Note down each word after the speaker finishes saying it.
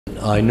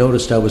I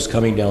noticed I was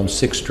coming down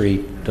 6th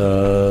Street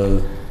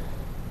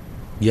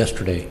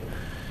yesterday.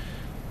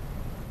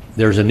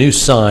 There's a new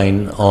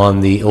sign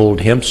on the old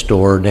hemp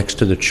store next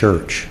to the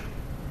church.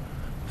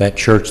 That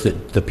church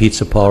that the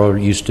pizza parlor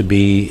used to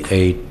be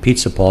a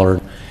pizza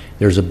parlor.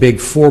 There's a big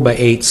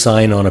 4x8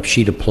 sign on a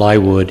sheet of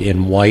plywood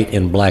in white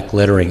and black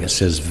lettering. It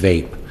says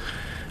vape.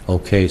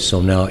 Okay,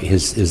 so now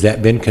has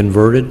that been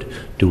converted?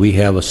 Do we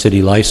have a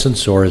city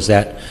license, or is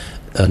that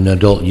an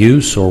adult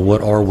use, or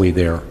what are we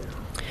there?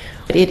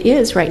 It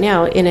is right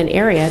now in an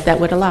area that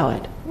would allow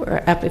it.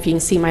 Up, if you can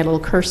see my little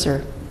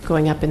cursor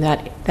going up in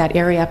that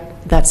area,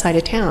 that side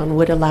of town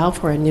would allow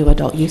for a new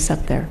adult use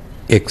up there.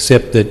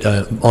 Except that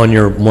on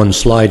your one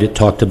slide it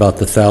talked about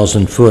the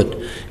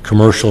 1,000-foot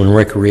commercial and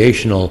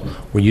recreational,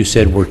 where you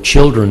said where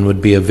children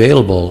would be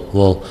available.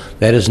 Well,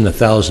 that isn't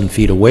 1,000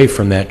 feet away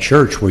from that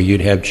church where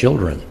you'd have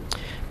children.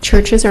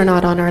 Churches are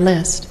not on our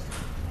list.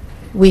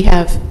 We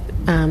have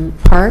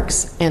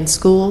parks and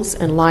schools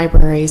and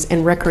libraries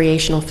and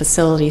recreational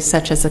facilities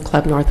such as the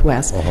Club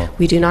Northwest.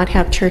 We do not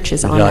have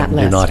churches on that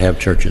list. Do not have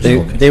churches.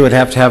 They would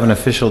have to have an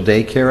official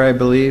daycare, I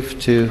believe,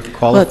 to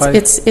qualify? Well,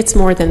 it's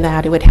more than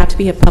that. It would have to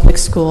be a public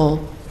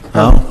school.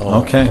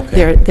 Oh, okay.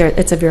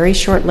 It's a very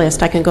short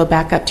list. I can go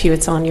back up to you.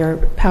 It's on your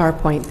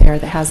PowerPoint there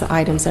that has the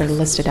items that are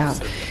listed out.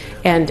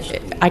 And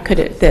I could,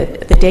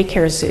 the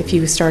daycares, if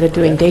you started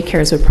doing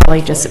daycares, would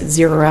probably just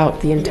zero out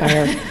the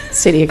entire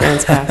city of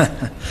Grants Pass.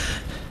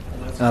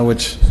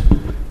 Which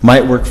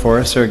might work for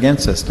us or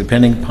against us,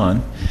 depending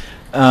upon.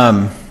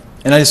 And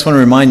I just want to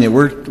remind you,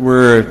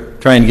 we're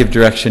trying to give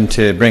direction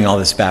to bring all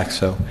this back,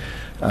 so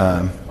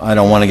I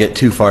don't want to get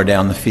too far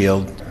down the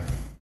field.